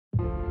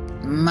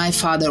My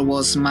father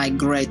was my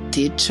great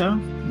teacher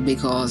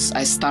because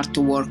I started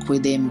to work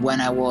with him when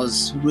I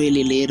was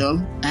really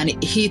little,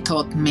 and he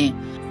taught me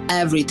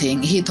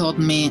everything. He taught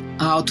me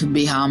how to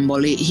be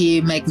humble. He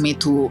made me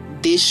to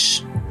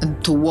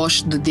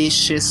wash the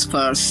dishes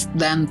first,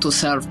 then to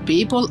serve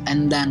people,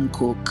 and then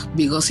cook,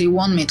 because he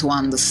wanted me to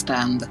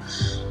understand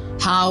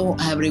how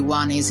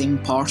everyone is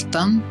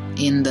important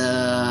in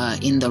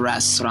the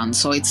restaurant.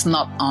 So it's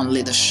not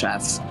only the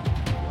chef.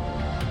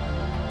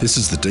 This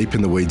is the Deep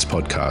in the Weeds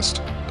podcast.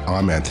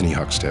 I'm Anthony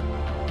Huckstep.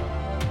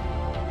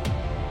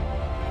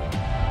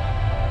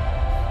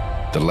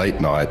 The late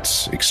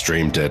nights,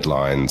 extreme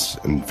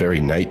deadlines, and very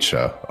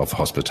nature of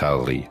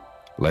hospitality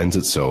lends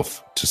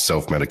itself to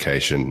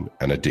self-medication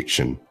and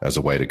addiction as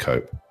a way to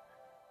cope.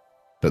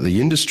 But the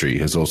industry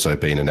has also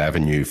been an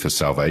avenue for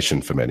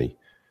salvation for many,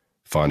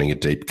 finding a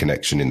deep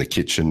connection in the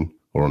kitchen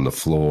or on the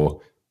floor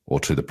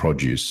or to the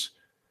produce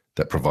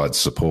that provides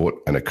support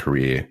and a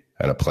career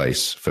and a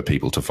place for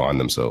people to find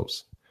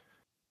themselves.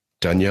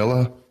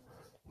 Daniela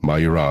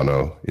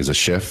Majorano is a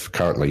chef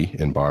currently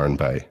in Byron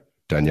Bay.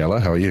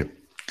 Daniela, how are you?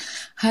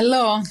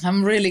 Hello,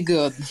 I'm really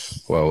good.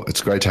 Well,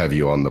 it's great to have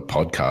you on the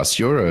podcast.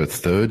 You're a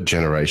third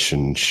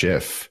generation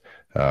chef.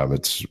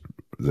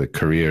 The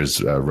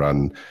career's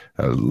run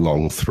a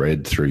long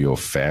thread through your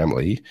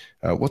family.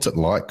 What's it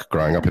like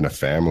growing up in a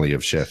family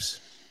of chefs?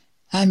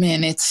 I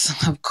mean,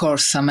 it's, of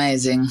course,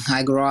 amazing.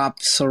 I grew up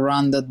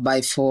surrounded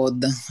by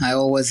food. I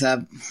always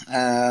have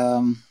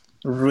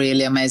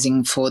really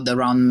amazing food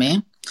around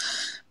me.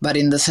 But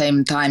in the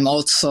same time,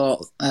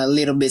 also a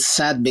little bit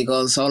sad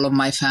because all of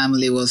my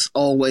family was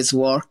always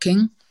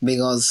working,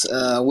 because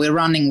we're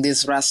running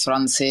this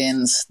restaurant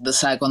since the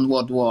Second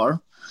World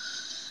War.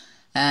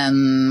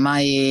 And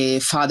my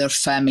father's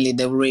family,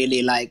 they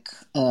really like,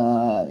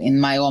 in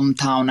my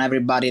hometown,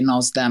 everybody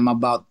knows them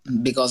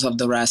because of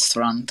the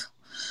restaurant.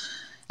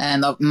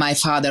 And my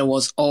father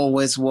was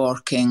always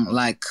working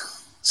like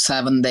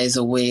 7 days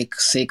a week,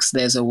 6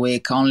 days a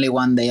week, only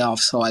one day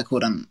off, so I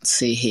couldn't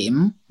see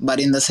him.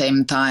 But in the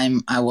same time,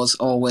 I was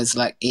always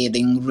like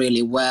eating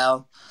really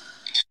well.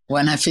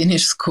 When I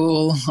finish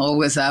school,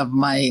 always have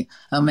my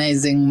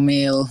amazing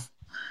meal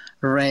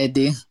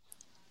ready.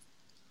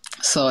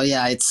 So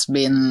yeah, it's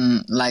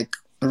been like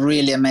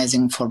really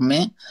amazing for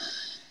me.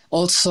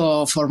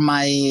 Also, for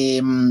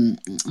my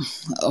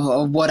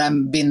what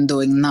I've been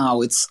doing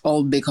now, it's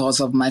all because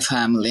of my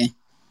family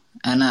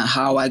and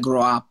how I grew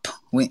up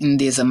in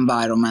this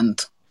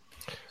environment.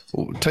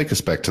 Well, take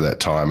us back to that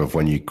time of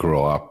when you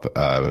grew up,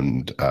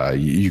 and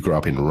you grew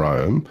up in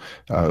Rome.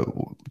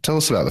 Tell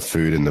us about the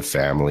food in the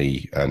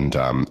family and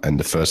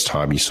the first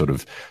time you sort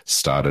of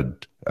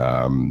started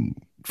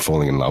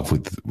falling in love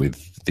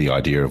with the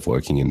idea of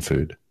working in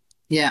food.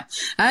 Yeah,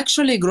 I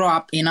actually grew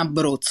up in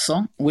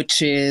Abruzzo,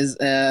 which is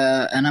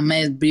an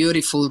amazing,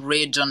 beautiful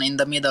region in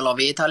the middle of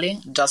Italy,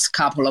 just a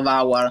couple of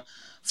hours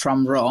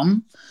from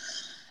Rome.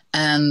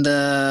 And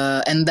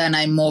then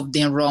I moved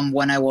in Rome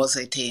when I was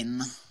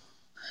 18.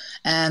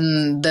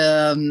 And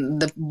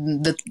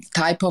the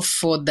type of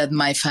food that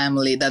my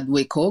family, that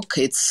we cook,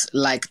 it's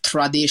like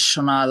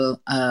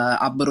traditional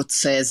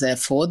Abruzzese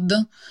food.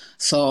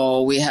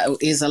 So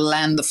is a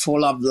land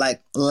full of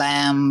like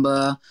lamb,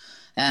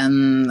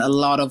 and a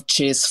lot of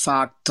cheese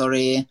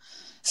factory,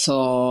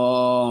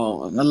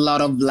 so a lot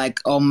of like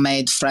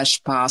homemade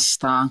fresh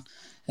pasta.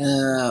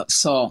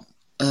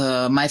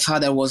 My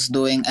father was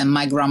doing, and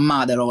my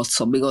grandmother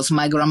also, because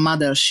my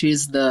grandmother,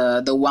 she's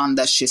the one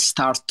that she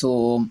started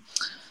to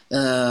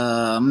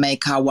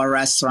make our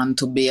restaurant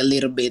to be a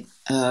little bit,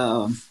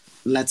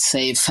 let's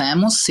say,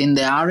 famous in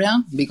the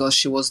area, because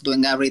she was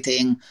doing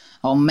everything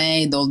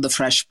homemade, all the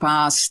fresh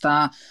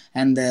pasta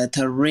and the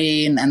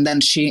terrine. And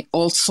then she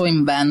also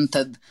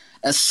invented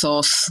a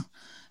sauce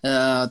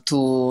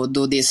to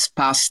do this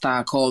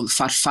pasta called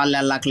farfalle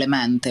alla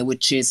Clemente,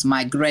 which is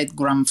my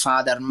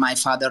great-grandfather, my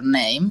father's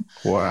name.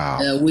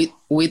 Wow.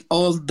 With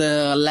all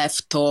the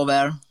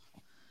leftover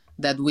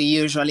that we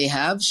usually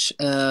have,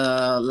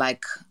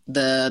 like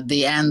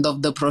the end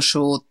of the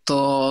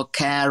prosciutto,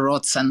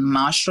 carrots and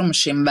mushrooms.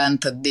 She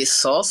invented this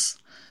sauce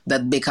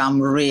that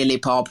became really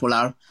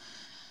popular.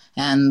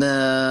 And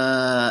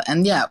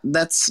yeah,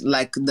 that's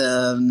like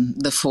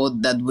the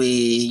food that we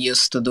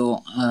used to do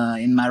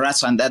in my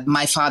restaurant, that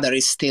my father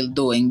is still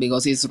doing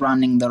because he's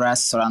running the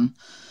restaurant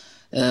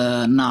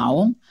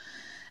now.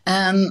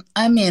 And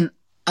I mean,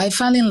 I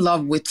fell in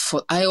love with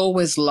food. I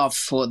always loved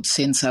food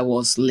since I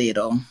was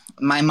little.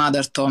 My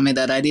mother told me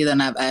that I didn't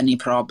have any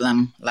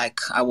problem, like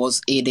I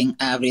was eating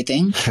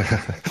everything.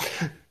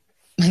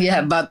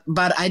 Yeah, but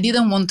I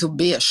didn't want to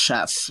be a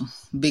chef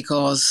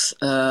because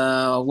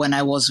when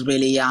I was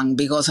really young,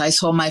 because I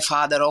saw my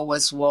father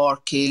always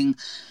working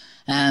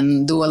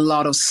and do a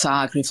lot of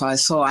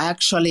sacrifice. So I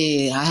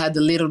had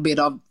a little bit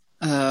of,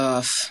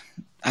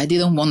 I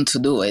didn't want to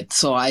do it.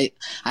 So I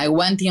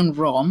went in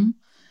Rome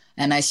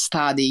and I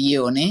studied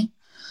uni.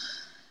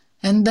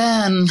 And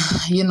then,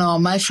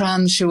 my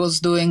friend, she was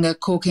doing a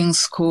cooking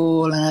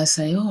school, and I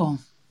say, oh,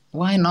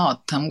 why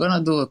not? I'm going to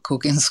do a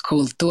cooking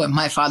school too. And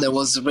my father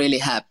was really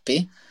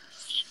happy.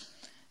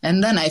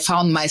 And then I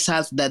found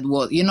myself that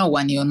was,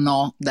 when you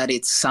know that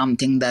it's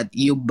something that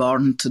you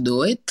born to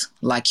do it,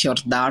 like your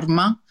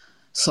dharma.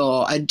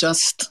 So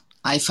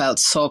I felt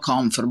so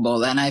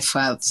comfortable, and I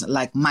felt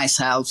like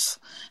myself,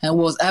 and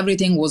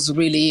everything was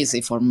really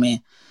easy for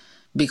me,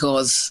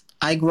 because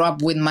I grew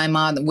up with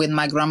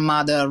my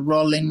grandmother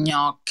rolling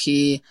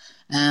gnocchi,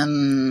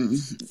 and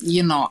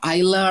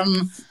I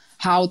learned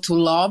how to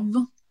love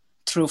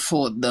through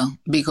food,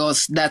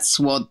 because that's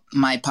what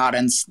my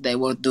parents, they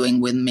were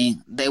doing with me.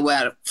 They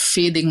were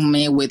feeding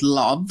me with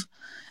love,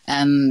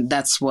 and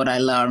that's what I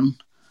learned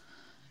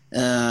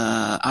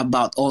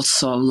about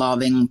also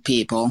loving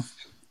people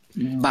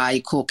by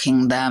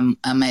cooking them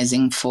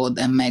amazing food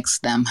and makes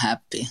them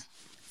happy.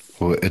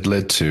 Well, it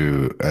led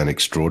to an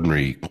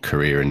extraordinary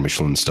career in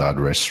Michelin-starred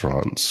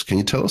restaurants. Can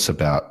you tell us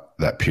about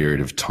that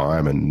period of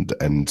time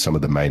and some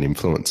of the main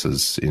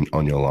influences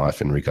on your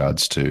life in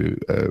regards to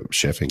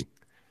chefing?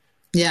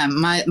 Yeah,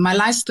 my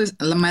last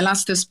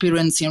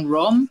experience in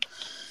Rome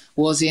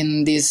was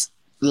in this,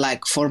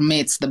 like, for me,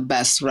 it's the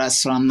best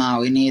restaurant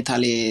now in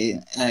Italy.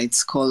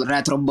 It's called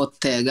Retro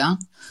Bottega.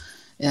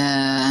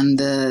 And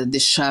the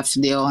chef,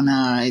 the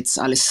owner, it's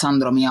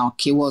Alessandro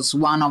Miocchi, was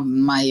one of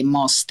my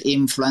most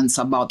influence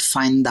about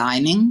fine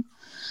dining.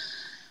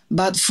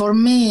 But for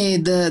me,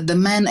 the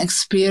main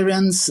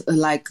experience,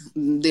 like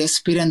the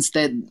experience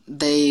that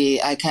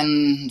I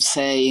can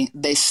say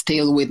they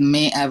still with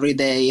me every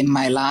day in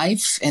my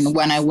life. And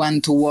when I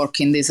went to work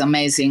in this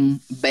amazing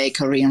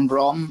bakery in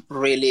Rome,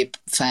 really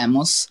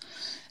famous,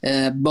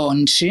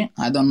 Bonci,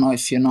 I don't know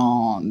if you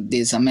know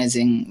this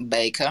amazing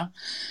baker.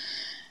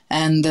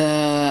 And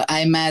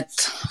I met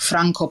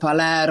Franco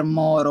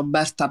Palermo,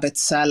 Roberta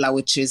Pezzella,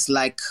 which is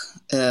like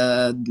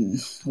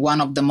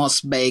one of the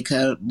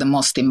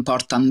most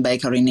important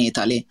baker in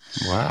Italy.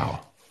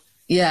 Wow.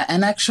 Yeah,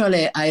 and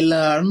actually I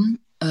learned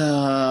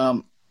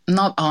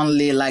not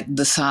only like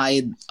the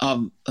side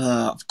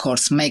of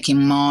course, making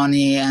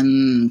money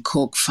and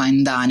cook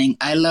fine dining.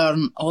 I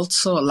learned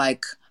also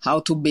like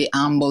how to be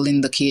humble in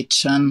the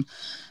kitchen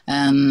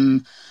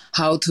and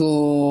how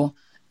to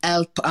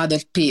help other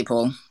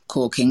people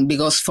cooking,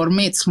 because for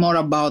me it's more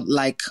about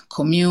like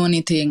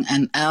communicating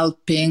and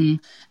helping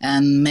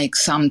and make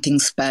something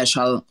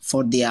special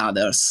for the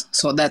others.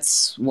 So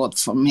that's what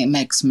for me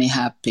makes me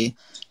happy,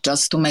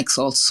 just to make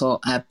also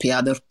happy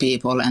other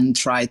people and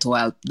try to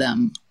help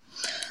them.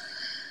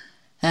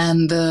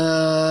 And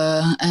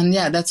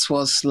yeah, that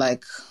was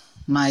like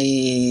my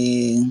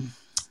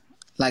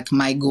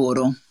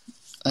guru.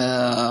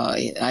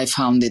 I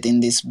found it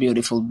in this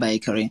beautiful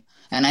bakery.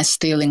 And I'm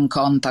still in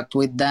contact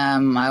with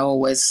them. I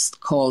always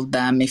call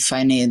them if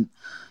I need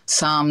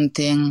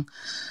something.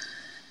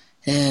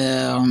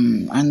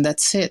 And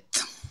that's it.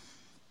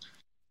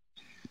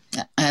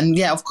 And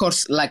yeah, of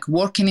course, like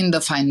working in the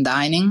fine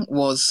dining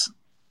was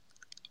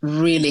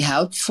really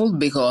helpful,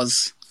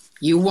 because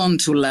you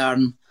want to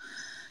learn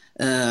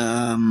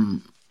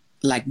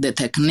like the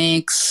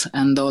techniques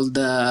and all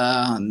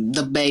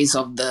the base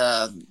of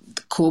the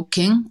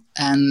cooking.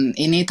 And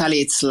in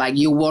Italy, it's like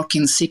you work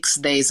in 6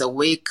 days a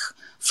week,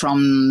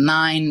 from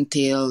 9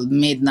 till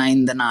midnight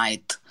in the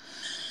night,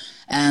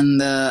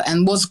 and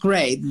was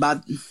great.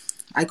 But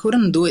I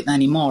couldn't do it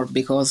anymore,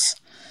 because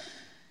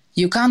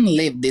you can't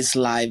live this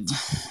life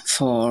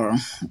for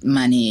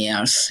many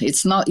years.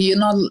 It's not,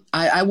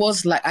 I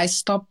was like, I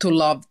stopped to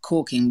love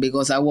cooking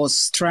because I was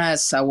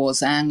stressed, I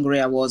was angry,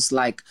 I was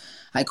like,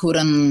 I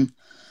couldn't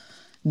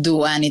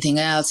do anything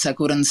else, I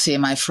couldn't see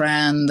my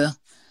friend.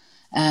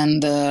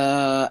 And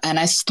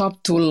I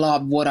stopped to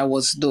love what I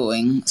was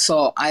doing.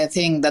 So I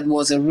think that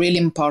was a really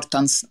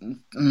important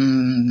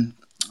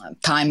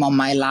time of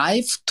my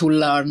life to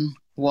learn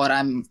what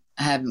I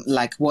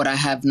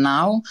have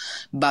now,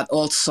 but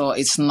also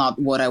it's not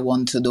what I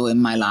want to do in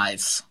my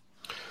life.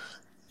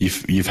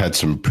 You've had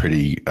some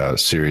pretty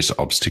serious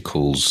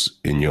obstacles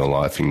in your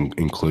life,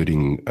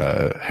 including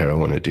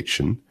heroin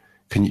addiction.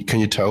 Can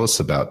you tell us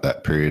about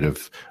that period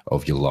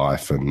of your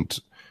life and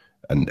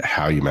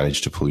how you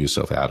managed to pull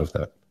yourself out of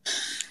that?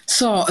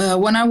 So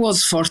when I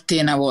was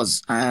 14, I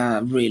was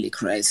really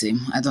crazy.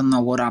 I don't know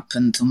what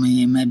happened to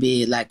me,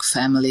 maybe like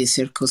family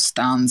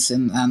circumstance.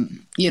 And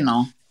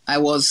I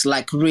was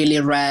like really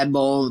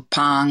rebel,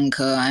 punk,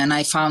 and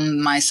I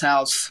found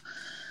myself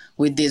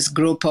with this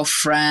group of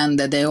friends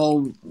that they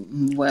all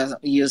were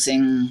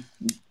using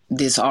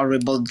these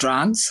horrible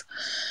drugs.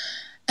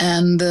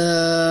 And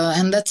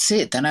that's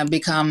it. And I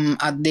became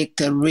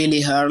addicted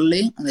really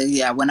early.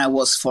 Yeah, when I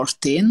was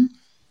 14.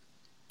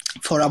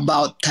 For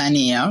about 10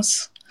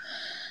 years.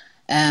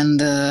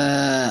 And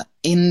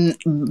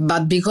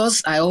but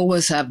because I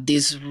always have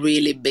this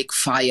really big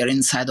fire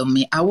inside of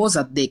me, I was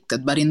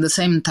addicted, but in the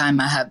same time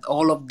I had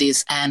all of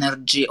this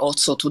energy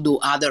also to do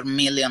other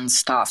million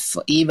stuff,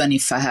 even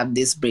if I have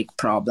this big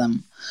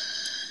problem.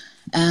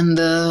 And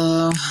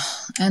I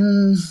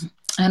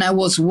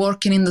was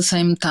working in the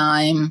same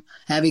time,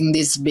 having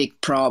this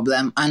big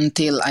problem,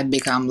 until I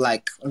became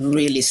like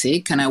really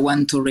sick, and I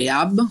went to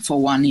rehab for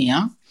 1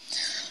 year.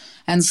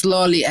 And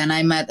slowly, and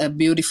I met a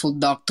beautiful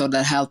doctor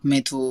that helped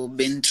me to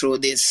been through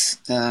this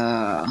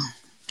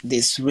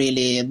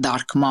really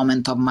dark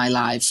moment of my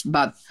life.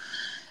 But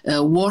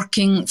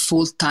working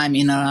full time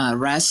in a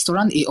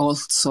restaurant, it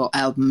also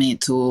helped me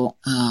to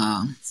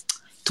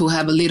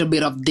have a little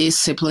bit of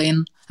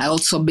discipline. I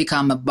also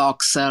become a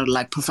boxer,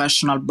 like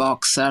professional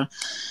boxer.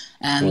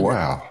 And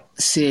wow.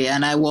 see,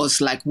 and I was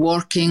like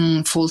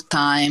working full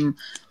time.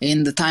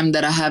 In the time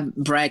that I had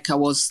break, I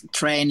was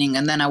training,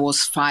 and then I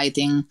was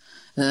fighting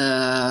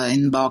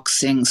in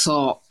boxing.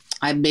 So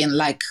I've been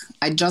like,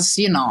 I just,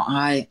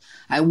 I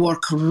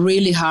work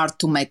really hard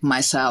to make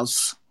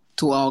myself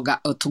to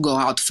go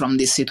out from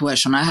this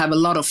situation. I have a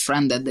lot of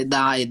friends that they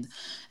died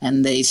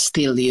and they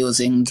still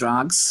using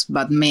drugs,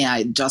 but me,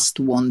 I just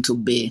want to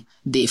be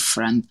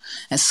different.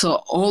 And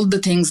so all the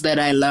things that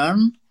I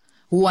learned,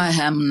 who I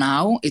am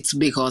now, it's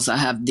because I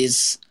have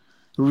this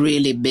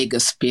really big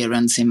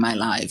experience in my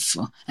life.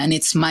 And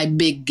it's my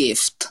big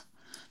gift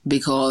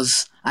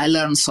because I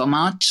learned so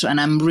much and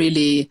I'm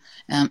really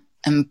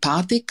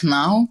empathic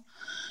now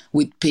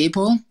with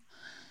people.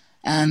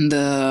 And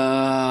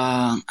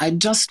I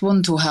just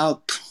want to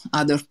help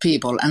other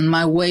people. And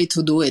my way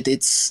to do it,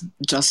 it's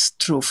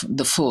just through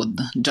the food,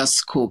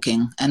 just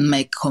cooking and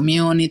make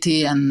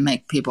community and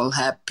make people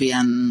happy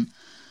and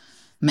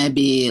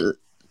maybe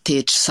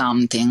teach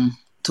something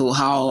to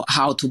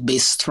how to be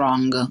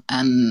strong.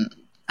 And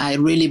I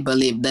really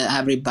believe that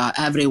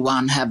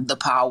everyone have the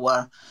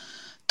power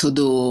to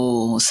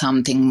do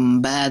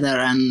something better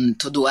and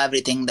to do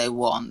everything they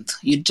want.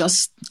 You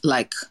just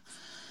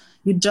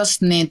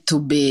need to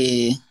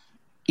be,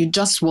 you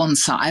just want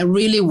some. I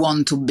really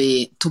want to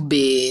be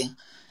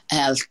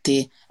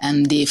healthy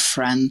and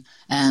different.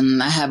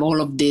 And I have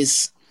all of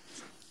this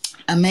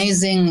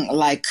amazing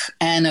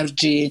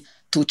energy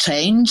to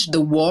change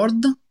the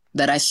world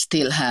that I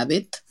still have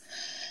it.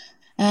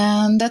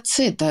 And that's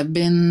it. I've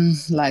been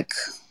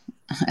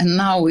and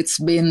now it's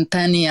been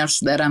 10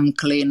 years that I'm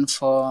clean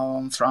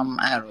from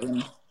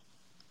heroin.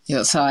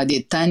 Yeah, so I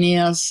did 10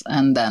 years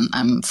and then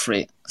I'm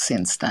free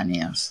since 10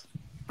 years.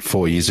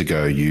 4 years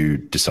ago, you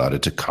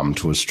decided to come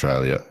to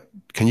Australia.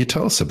 Can you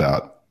tell us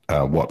about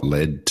what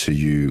led to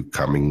you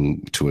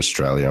coming to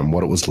Australia and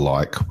what it was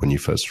like when you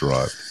first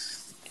arrived?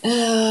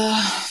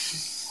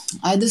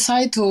 I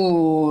decided to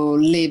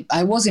live.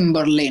 I was in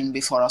Berlin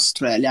before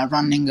Australia,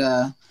 running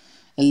a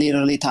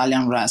little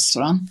Italian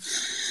restaurant.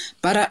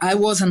 But I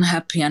wasn't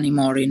happy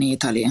anymore in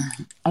Italy.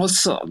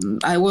 Also,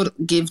 I would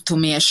give to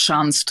me a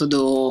chance to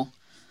do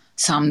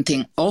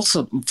something.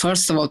 Also,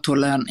 first of all, to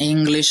learn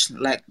English,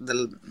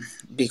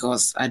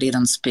 because I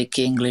didn't speak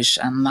English,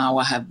 and now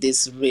I have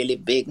this really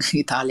big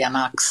Italian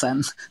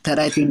accent that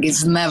I think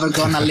is never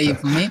gonna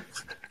leave me.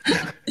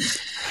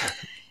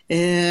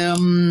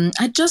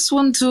 I just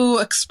want to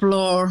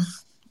explore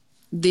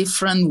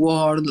different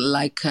world,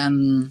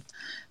 and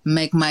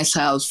make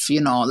myself,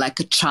 like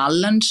a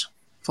challenge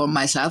for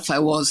myself.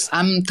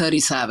 I'm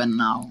 37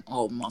 now,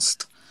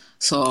 almost.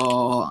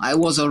 So I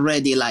was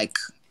already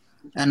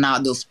an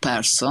adult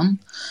person,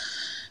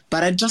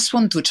 but I just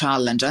want to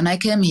challenge. And I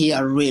came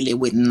here really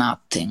with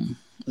nothing,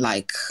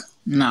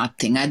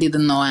 nothing. I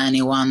didn't know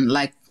anyone,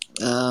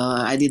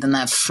 I didn't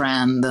have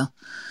friend.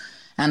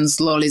 And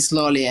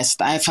slowly,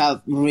 I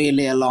felt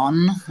really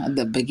alone at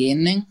the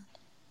beginning.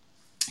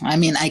 I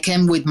mean, I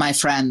came with my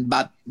friend,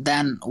 but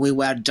then we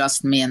were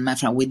just me and my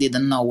friend. We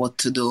didn't know what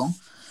to do.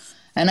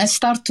 And I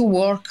start to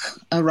work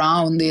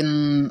around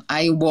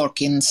I work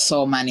in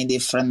so many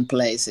different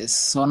places.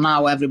 So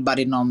now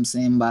everybody knows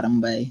me in Byron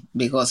Bay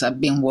because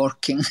I've been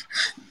working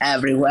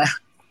everywhere.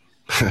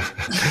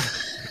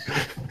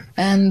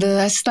 And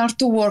I start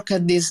to work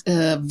at this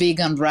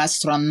vegan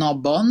restaurant, No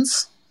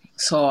Bones.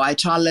 So I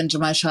challenge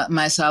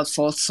myself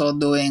also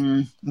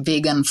doing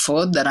vegan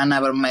food that I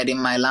never made in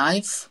my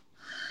life.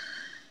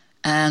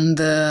 And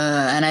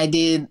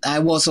I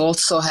was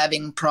also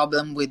having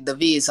problem with the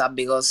visa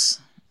because,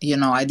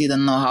 I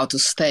didn't know how to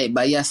stay.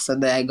 But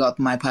yesterday I got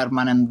my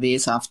permanent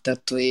visa after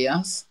 2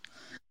 years.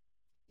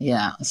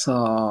 Yeah,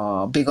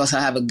 so because I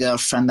have a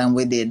girlfriend and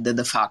we did the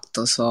de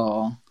facto.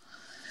 So,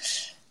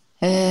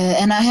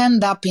 and I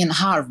end up in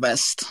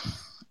Harvest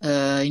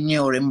in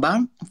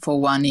Nuremberg for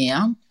 1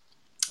 year.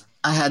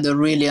 I had a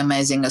really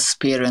amazing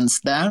experience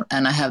there,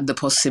 and I have the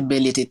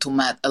possibility to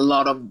meet a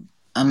lot of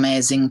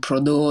amazing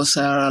producer,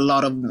 a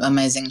lot of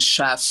amazing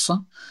chefs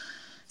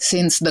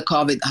since the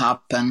COVID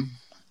happened.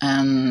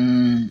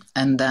 And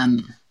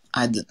then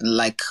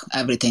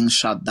everything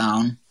shut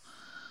down.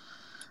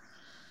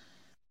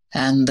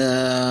 And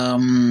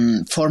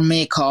for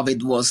me,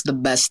 COVID was the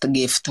best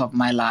gift of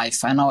my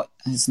life. I know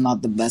it's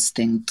not the best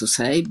thing to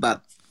say,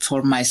 but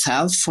for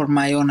myself, for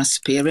my own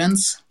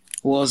experience,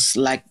 was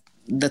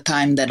the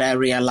time that I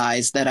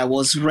realized that I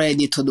was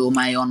ready to do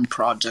my own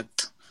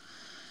project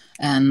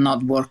and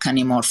not work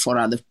anymore for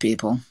other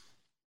people.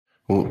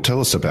 Well, tell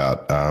us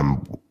about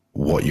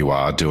what you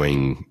are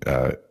doing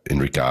in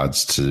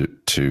regards to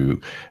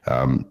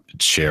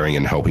sharing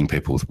and helping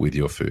people with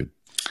your food.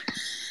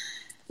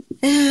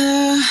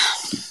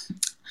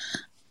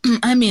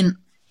 I mean,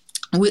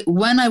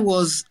 when I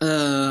was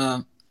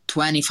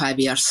 25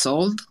 years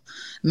old,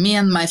 me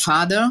and my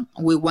father,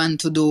 we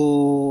went to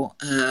do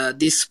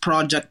this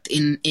project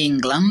in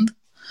England,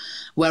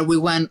 where we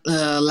went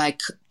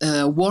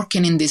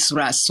working in this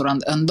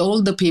restaurant, and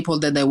all the people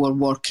that they were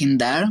working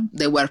there,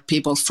 they were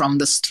people from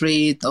the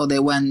street, or they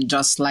went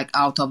just like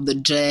out of the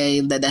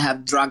jail, that they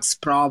have drugs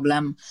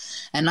problem.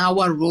 And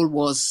our role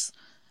was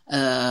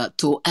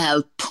to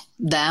help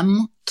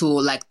them,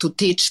 to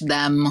teach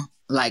them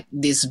like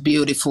this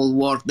beautiful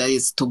work that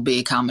is to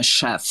become a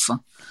chef.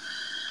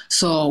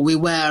 So we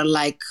were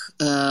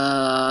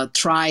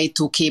try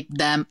to keep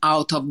them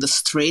out of the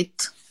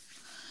street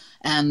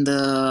and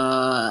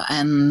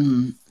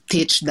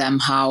teach them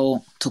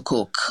how to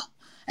cook.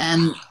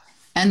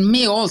 And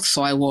me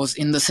also, I was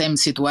in the same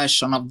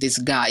situation of this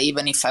guy.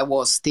 Even if I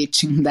was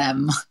teaching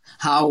them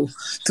how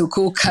to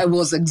cook, I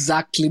was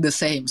exactly the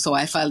same. So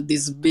I felt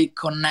this big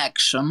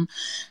connection.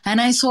 And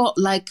I saw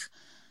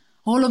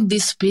all of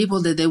these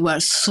people that they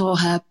were so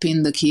happy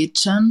in the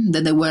kitchen,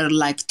 that they were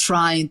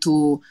trying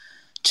to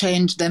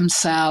change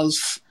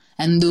themselves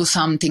and do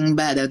something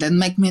better. That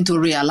make me to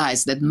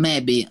realize that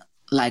maybe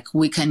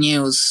we can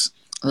use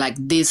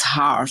this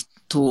heart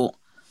to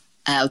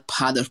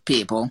help other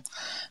people.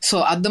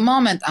 So at the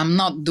moment, I'm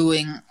not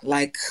doing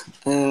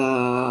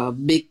a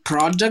big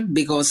project,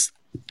 because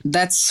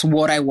that's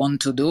what I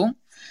want to do.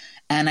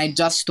 And I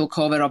just took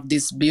over of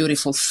this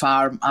beautiful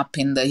farm up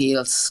in the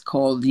hills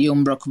called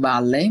Yumbrook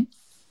Valley,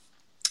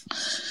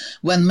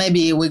 when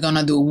maybe we're going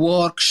to do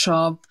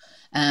workshop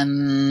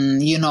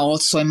and,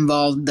 also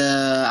involve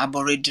the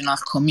Aboriginal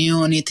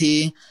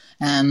community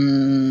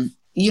and,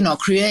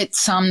 create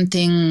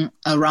something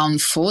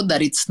around food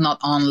that it's not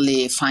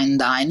only fine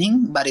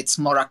dining, but it's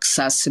more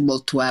accessible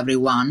to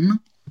everyone.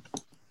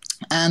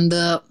 And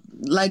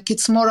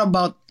it's more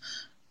about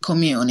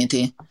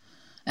community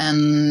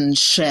and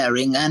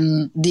sharing.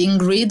 And the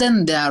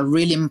ingredients, they are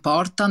really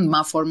important,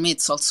 but for me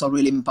it's also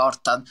really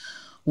important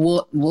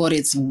what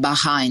is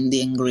behind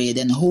the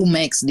ingredient, who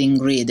makes the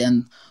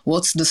ingredient,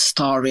 what's the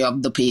story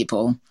of the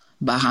people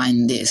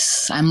behind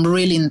this. I'm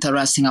really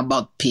interested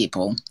about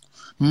people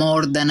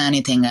more than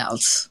anything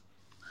else.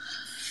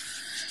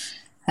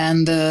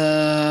 And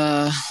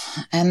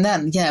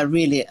then,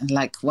 really,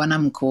 when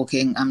I'm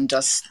cooking, I'm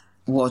just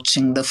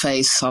watching the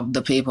face of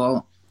the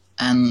people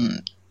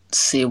and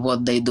see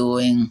what they're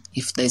doing,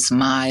 if they're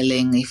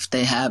smiling, if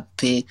they're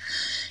happy.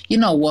 You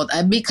know what?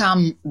 I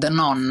become the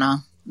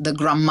nonna, the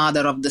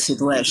grandmother of the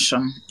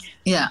situation.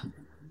 Yeah,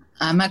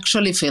 I'm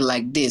actually feel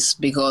like this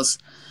because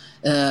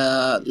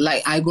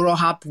I grew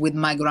up with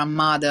my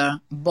grandmother,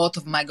 both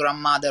of my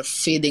grandmother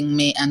feeding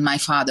me and my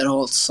father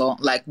also,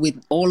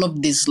 with all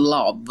of this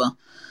love.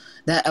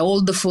 That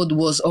all the food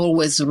was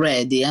always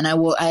ready, and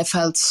I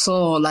felt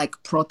so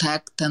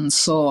protected and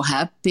so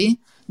happy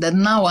that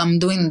now I'm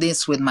doing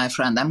this with my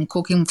friend. I'm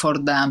cooking for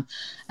them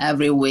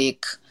every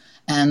week,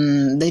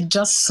 and they're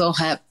just so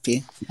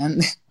happy,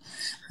 and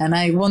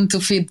I want to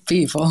feed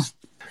people.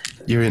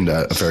 You're in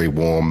a very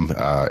warm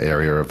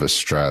area of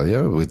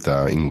Australia with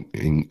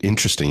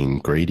interesting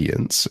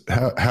ingredients.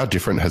 How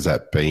different has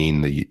that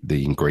been,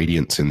 the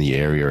ingredients in the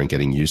area and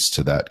getting used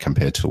to that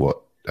compared to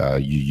what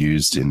you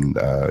used in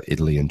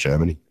Italy and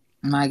Germany?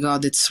 My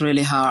God, it's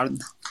really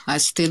hard. I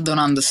still don't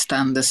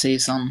understand the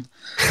season.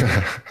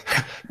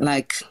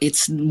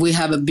 We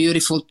have a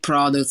beautiful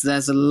product.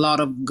 There's a lot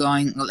of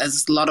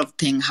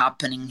things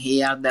happening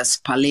here.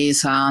 There's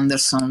Palisa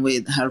Anderson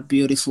with her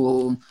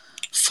beautiful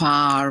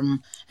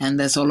farm, and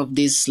there's all of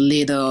these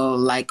little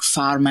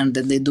farmers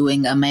that they're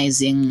doing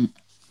amazing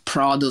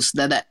produce.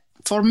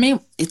 For me,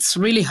 it's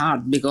really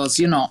hard because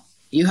you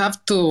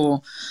have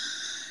to.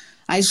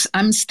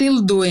 I'm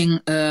still doing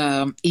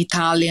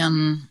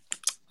Italian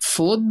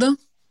food,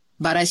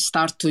 but I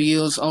start to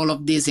use all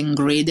of these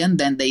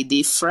ingredients, and they're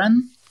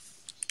different.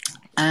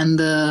 And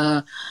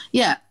I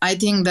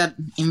think that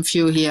in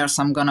few years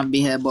I'm gonna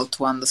be able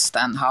to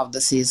understand how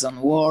the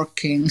season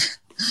working.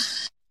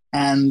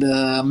 And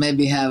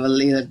maybe have a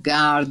little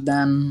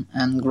garden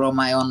and grow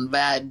my own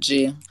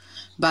veggie.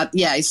 But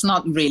it's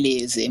not really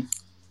easy.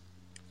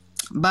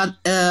 But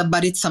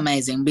it's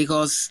amazing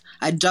because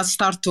I just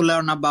start to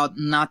learn about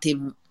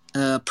native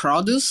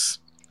produce,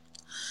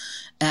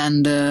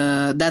 and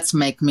that's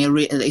make me.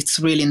 It's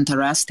really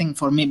interesting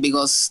for me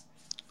because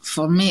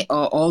for me,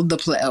 all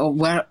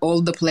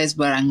the place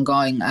where I'm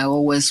going, I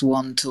always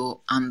want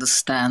to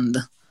understand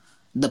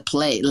the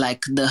place,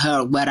 the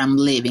herb where I'm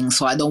living.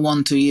 So I don't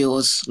want to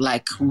use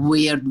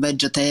weird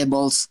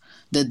vegetables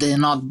that do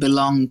not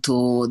belong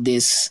to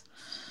this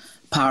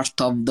part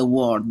of the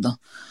world.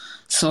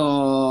 So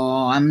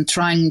I'm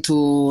trying to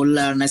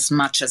learn as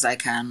much as I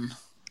can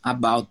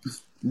about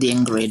the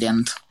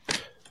ingredient.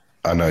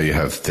 I know you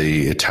have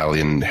the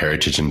Italian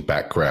heritage and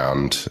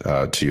background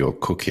to your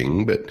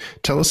cooking, but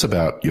tell us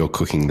about your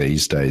cooking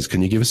these days.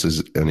 Can you give us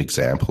an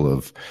example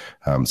of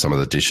some of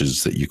the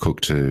dishes that you cook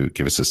to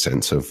give us a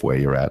sense of where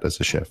you're at as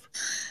a chef?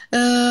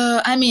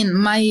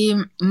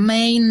 My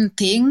main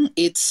thing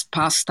is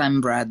pasta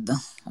and bread,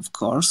 of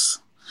course.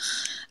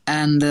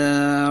 And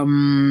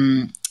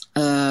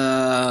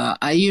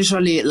I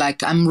usually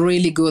I'm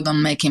really good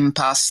on making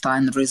pasta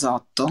and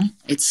risotto.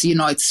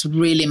 It's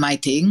really my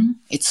thing.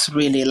 It's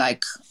really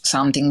like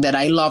something that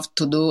I love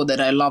to do,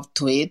 that I love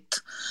to eat.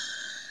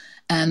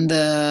 And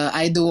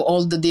I do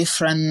all the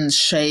different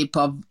shape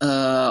of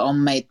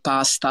homemade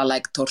pasta,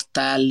 like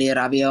tortelli,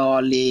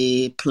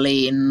 ravioli,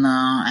 plain,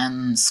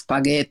 and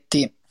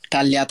spaghetti,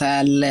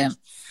 tagliatelle.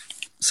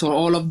 So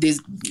all of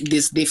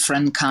these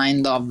different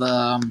kind of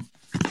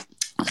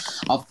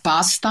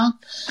pasta.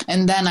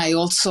 And then I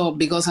also,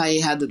 because I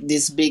had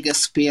this big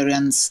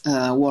experience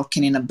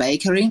working in a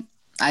bakery,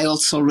 I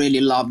also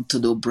really love to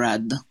do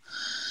bread.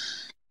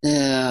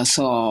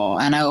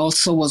 And I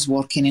also was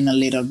working in a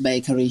little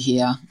bakery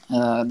here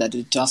that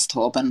it just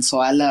opened. So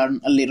I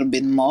learned a little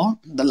bit more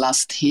the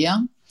last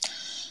year.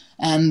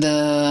 And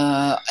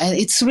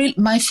it's really,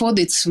 my food,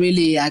 it's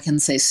really, I can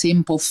say,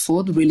 simple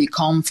food, really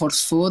comfort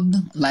food,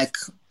 like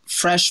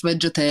fresh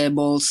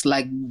vegetables,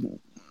 like,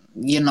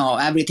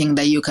 everything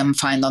that you can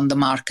find on the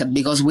market,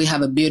 because we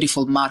have a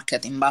beautiful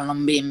market in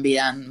Ballonbimbi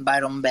and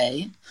Byron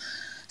Bay.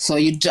 So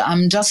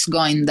I'm just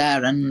going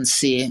there and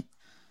see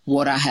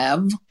what I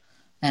have.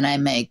 And I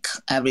make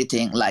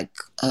everything with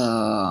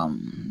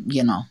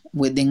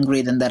the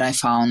ingredient that I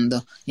found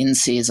in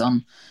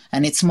season.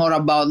 And it's more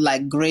about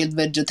like grilled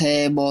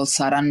vegetables,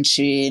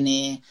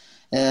 arancini.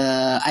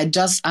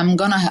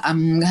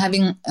 I'm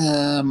having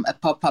a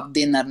pop-up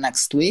dinner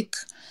next week.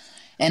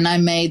 And I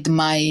made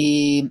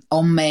my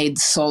homemade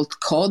salt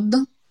cod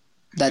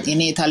that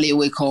in Italy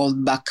we call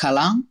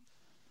baccalà,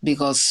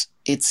 because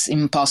it's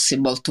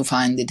impossible to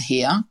find it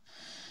here.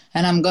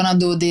 And I'm going to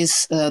do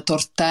this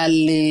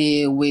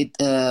tortelli with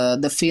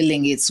the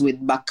filling is with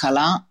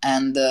baccalà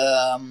and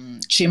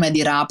cime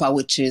di rapa,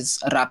 which is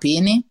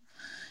rapini,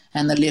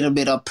 and a little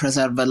bit of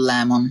preserved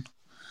lemon.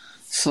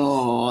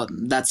 So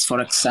that's,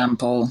 for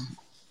example,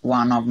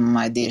 one of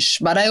my dish.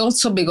 But I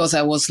also, because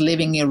I was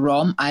living in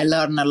Rome, I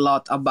learned a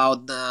lot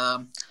about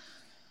the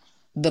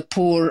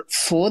poor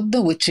food,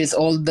 which is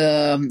all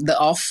the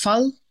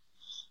offal.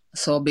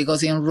 So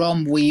because in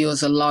Rome we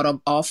use a lot of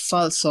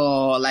offal,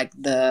 so like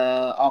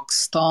the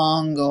ox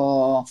tongue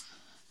or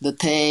the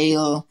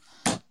tail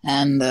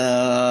and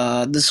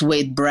the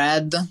sweet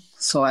bread.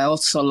 So I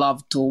also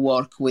love to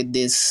work with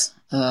this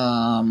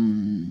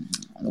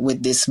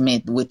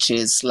meat, which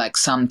is like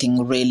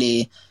something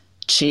really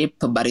cheap,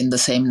 but in the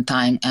same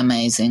time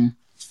amazing.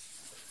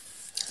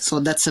 So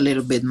that's a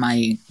little bit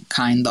my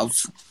kind of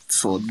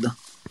food.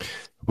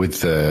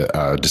 With the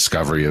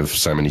discovery of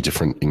so many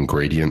different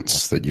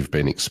ingredients that you've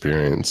been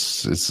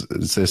experienced, is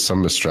there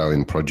some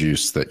Australian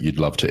produce that you'd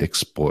love to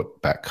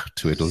export back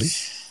to Italy?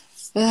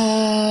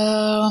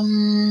 My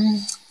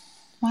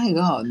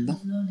God.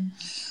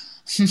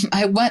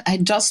 I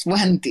just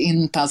went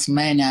in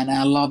Tasmania and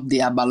I love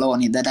the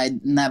abalone that I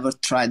never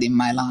tried in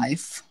my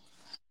life.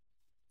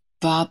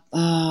 But,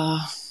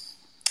 all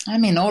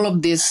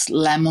of this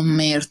lemon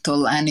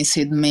myrtle,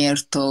 aniseed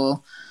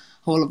myrtle,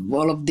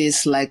 all of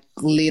these like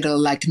little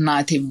like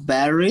native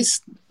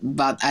berries,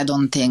 but I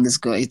don't think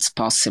it's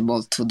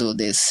possible to do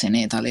this in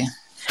Italy.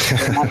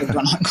 They're never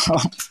gonna grow.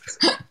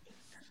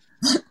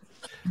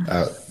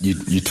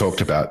 You talked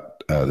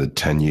about the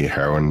 10-year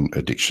heroin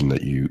addiction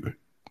that you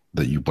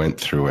went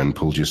through and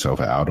pulled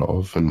yourself out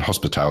of, and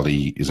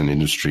hospitality is an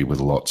industry with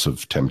lots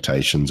of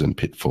temptations and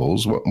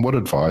pitfalls. What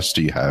advice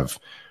do you have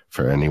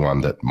for anyone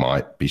that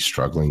might be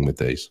struggling with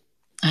these?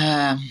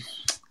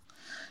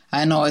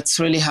 I know it's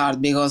really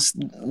hard, because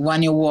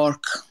when you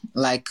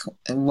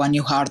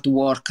hard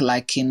work,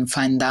 like in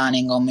fine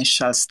dining or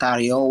Michelin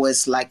star, you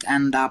always like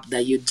end up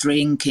that you're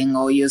drinking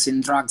or using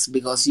drugs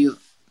because you're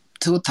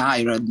too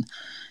tired.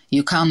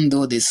 You can't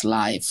do this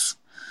life.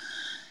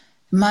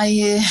 When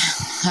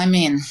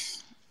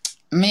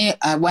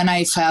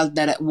I felt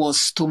that it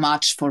was too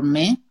much for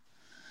me,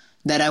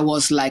 that I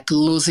was like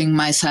losing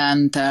my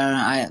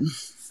center,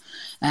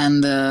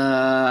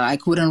 I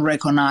couldn't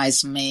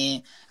recognize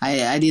me.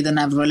 I didn't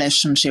have a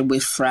relationship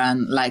with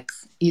friends. Like,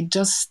 you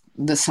just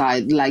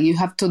decide, like, you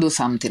have to do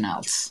something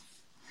else.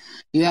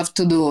 You have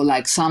to do,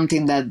 like,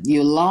 something that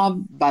you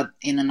love, but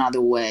in another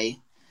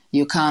way.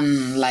 You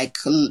can, like,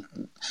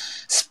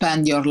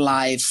 spend your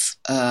life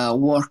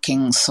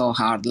working so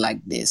hard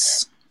like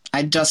this.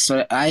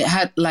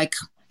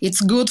 It's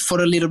good for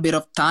a little bit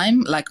of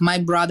time. Like, my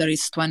brother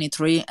is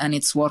 23 and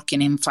it's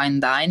working in fine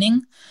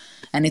dining.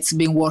 And it's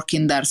been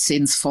working there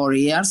since 4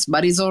 years,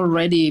 but he's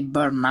already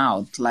burned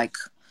out. Like,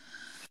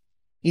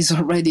 he's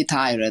already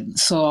tired.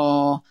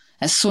 So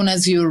as soon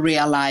as you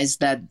realize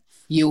that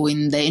you're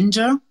in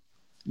danger,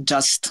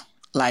 just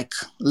like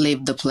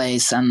leave the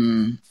place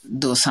and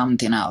do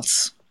something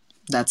else.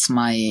 That's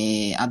my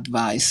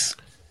advice.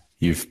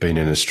 You've been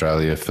in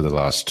Australia for the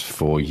last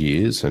 4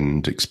 years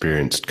and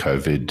experienced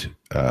COVID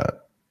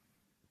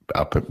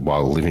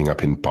while living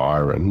up in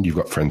Byron. You've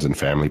got friends and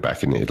family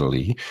back in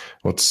Italy.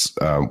 What's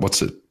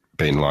it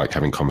been like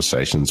having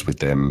conversations with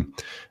them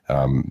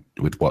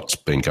with what's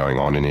been going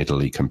on in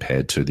Italy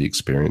compared to the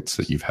experience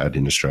that you've had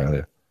in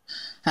Australia?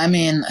 I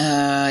mean,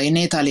 in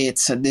Italy,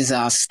 it's a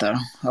disaster.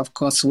 Of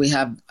course, we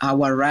have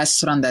our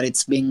restaurant that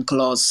it's been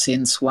closed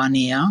since 1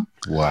 year.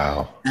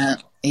 Wow.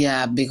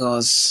 Yeah,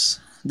 because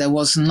there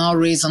was no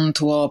reason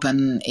to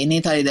open. In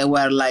Italy, they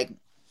were like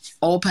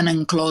open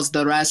and close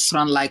the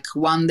restaurant, like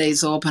 1 day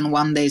is open,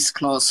 1 day is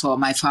closed. So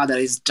my father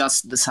is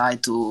just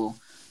decide to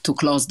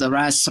close the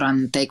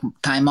restaurant, take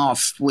time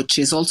off, which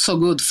is also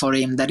good for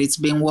him, that he's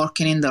been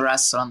working in the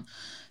restaurant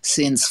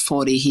since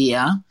 40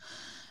 years.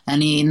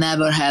 And he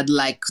never had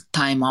like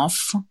time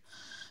off.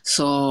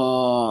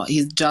 So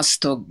he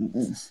just took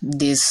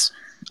this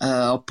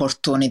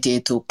opportunity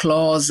to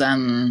close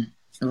and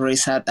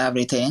reset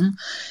everything.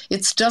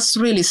 It's just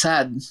really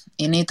sad.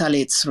 In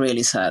Italy, it's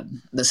really sad,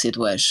 the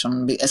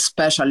situation,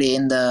 especially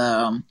in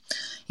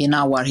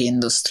our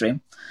industry.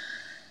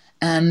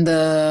 And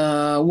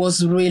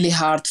was really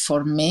hard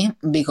for me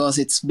because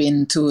it's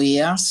been 2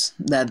 years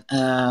that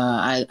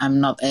I'm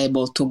not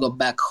able to go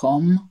back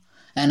home.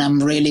 And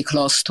I'm really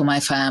close to my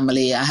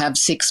family. I have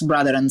 6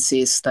 brothers and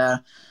sisters,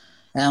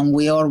 and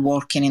we are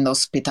working in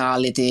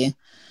hospitality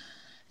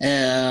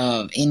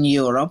in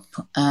Europe,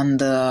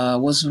 and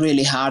was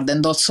really hard.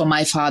 And also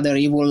my father,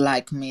 he would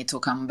like me to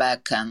come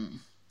back and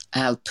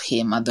help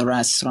him at the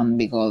restaurant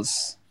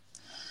because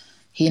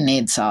he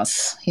needs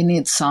us. He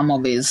needs some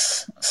of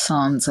his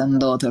sons and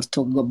daughters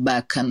to go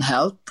back and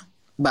help.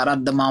 But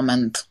at the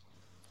moment,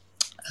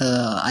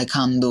 I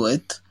can't do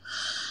it.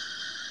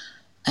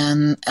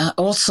 And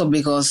also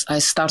because I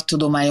start to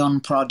do my own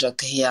project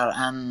here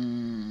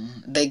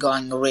and they're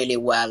going really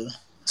well.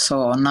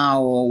 So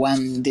now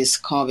when this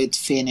COVID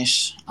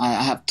finish, I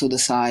have to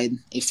decide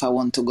if I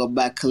want to go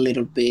back a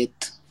little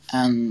bit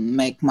and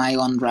make my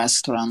own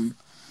restaurant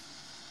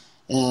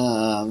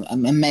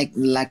and make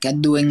like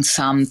doing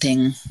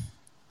something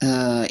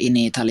in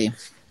Italy.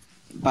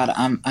 But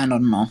I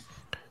don't know.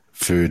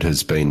 Food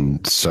has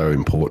been so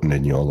important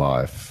in your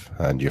life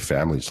and your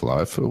family's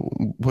life.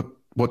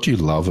 What do you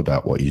love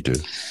about what you do?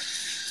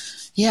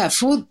 Yeah,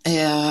 food,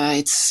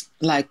 it's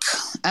like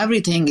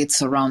everything,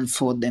 it's around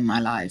food in my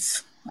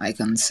life, I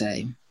can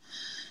say.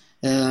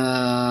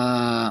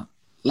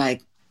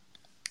 Like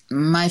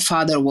my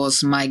father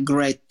was my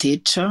great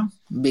teacher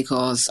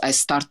because I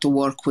started to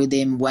work with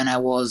him when I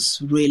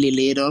was really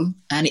little.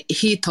 And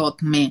he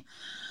taught me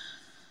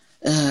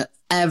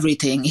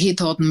everything. He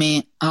taught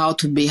me how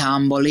to be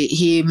humble.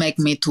 He made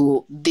me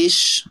to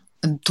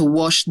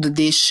wash the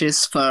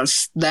dishes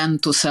first, then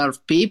to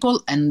serve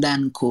people, and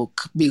then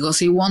cook, because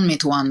he wanted me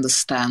to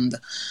understand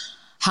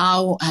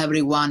how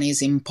everyone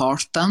is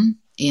important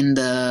in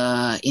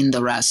the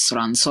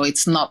restaurant. So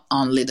it's not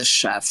only the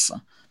chef,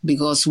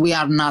 because we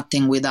are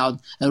nothing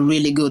without a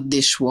really good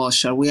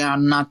dishwasher. We are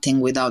nothing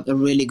without a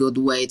really good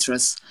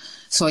waitress.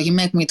 So he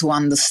made me to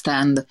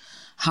understand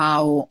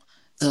how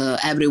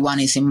everyone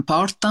is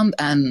important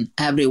and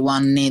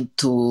everyone need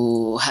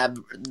to have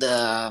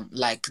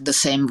the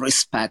same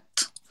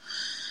respect.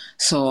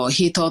 So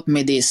he taught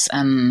me this,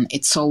 and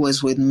it's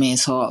always with me.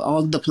 So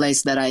all the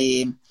place that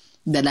I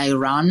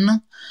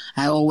run,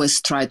 I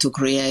always try to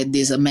create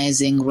this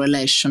amazing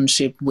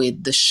relationship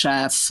with the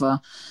chef,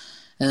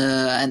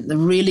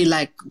 and really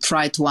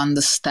try to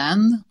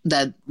understand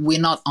that we're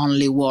not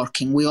only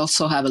working, we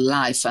also have a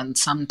life, and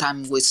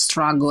sometimes we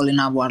struggle in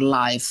our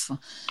life,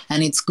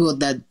 and it's good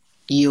that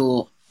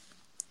you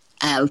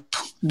help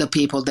the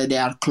people that they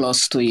are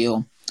close to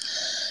you.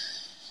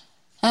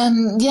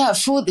 And yeah,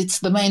 food, it's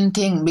the main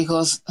thing,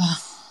 because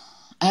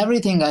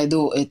everything I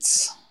do,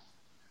 it's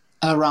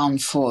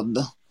around food.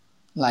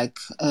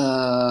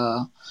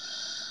 I'm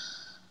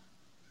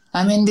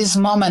in this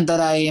moment that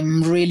I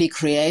am really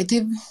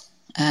creative,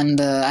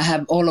 and I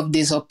have all of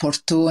this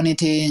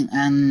opportunity,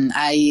 and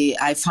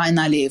I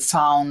finally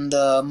found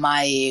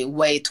my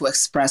way to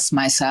express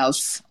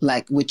myself,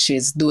 which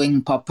is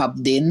doing pop-up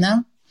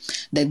dinner.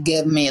 That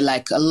gave me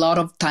a lot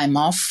of time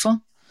off,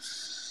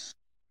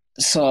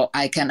 so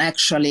I can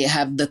actually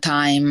have the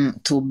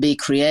time to be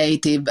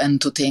creative and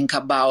to think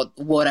about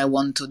what I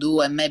want to do,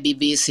 and maybe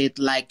visit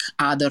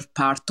other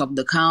part of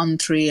the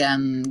country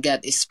and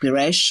get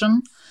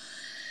inspiration.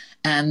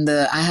 And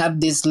I have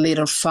this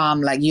little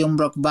farm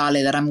Jungbrook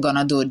Valley that I'm going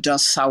to do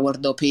just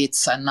sourdough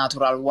pizza and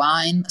natural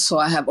wine. So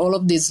I have all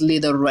of this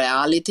little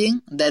reality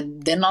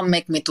that they not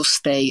make me to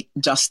stay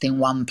just in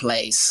one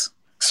place.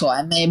 So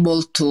I'm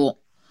able to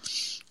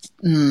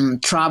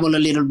travel a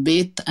little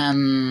bit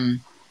and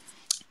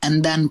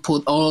then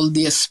put all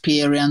the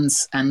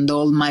experience and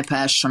all my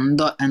passion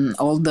and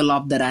all the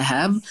love that I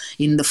have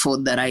in the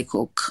food that I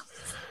cook.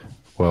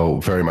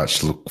 Well, very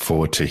much look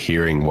forward to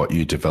hearing what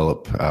you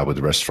develop with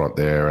the restaurant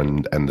there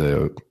and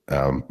the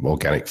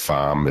organic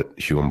farm at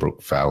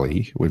Jungbrook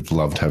Valley. We've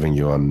loved having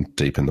you on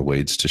Deep in the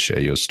Weeds to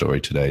share your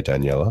story today,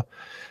 Daniela.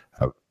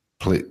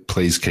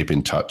 Please keep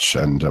in touch,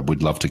 and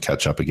we'd love to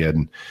catch up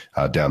again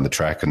down the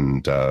track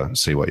and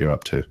see what you're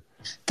up to.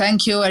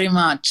 Thank you very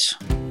much.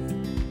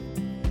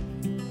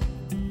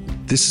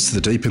 This is the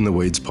Deep in the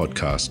Weeds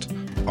podcast.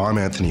 I'm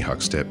Anthony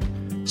Huckstep.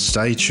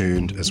 Stay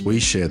tuned as we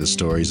share the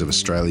stories of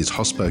Australia's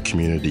hospo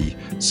community,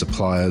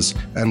 suppliers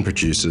and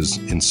producers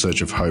in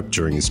search of hope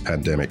during this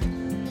pandemic.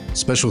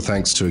 Special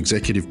thanks to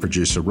executive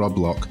producer Rob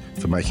Locke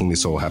for making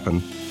this all happen.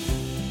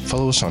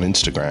 Follow us on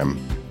Instagram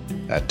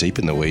at Deep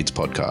in the Weeds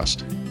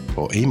Podcast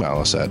or email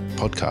us at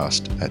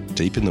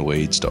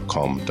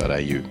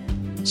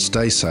podcast@deepintheweeds.com.au.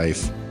 Stay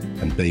safe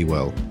and be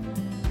well.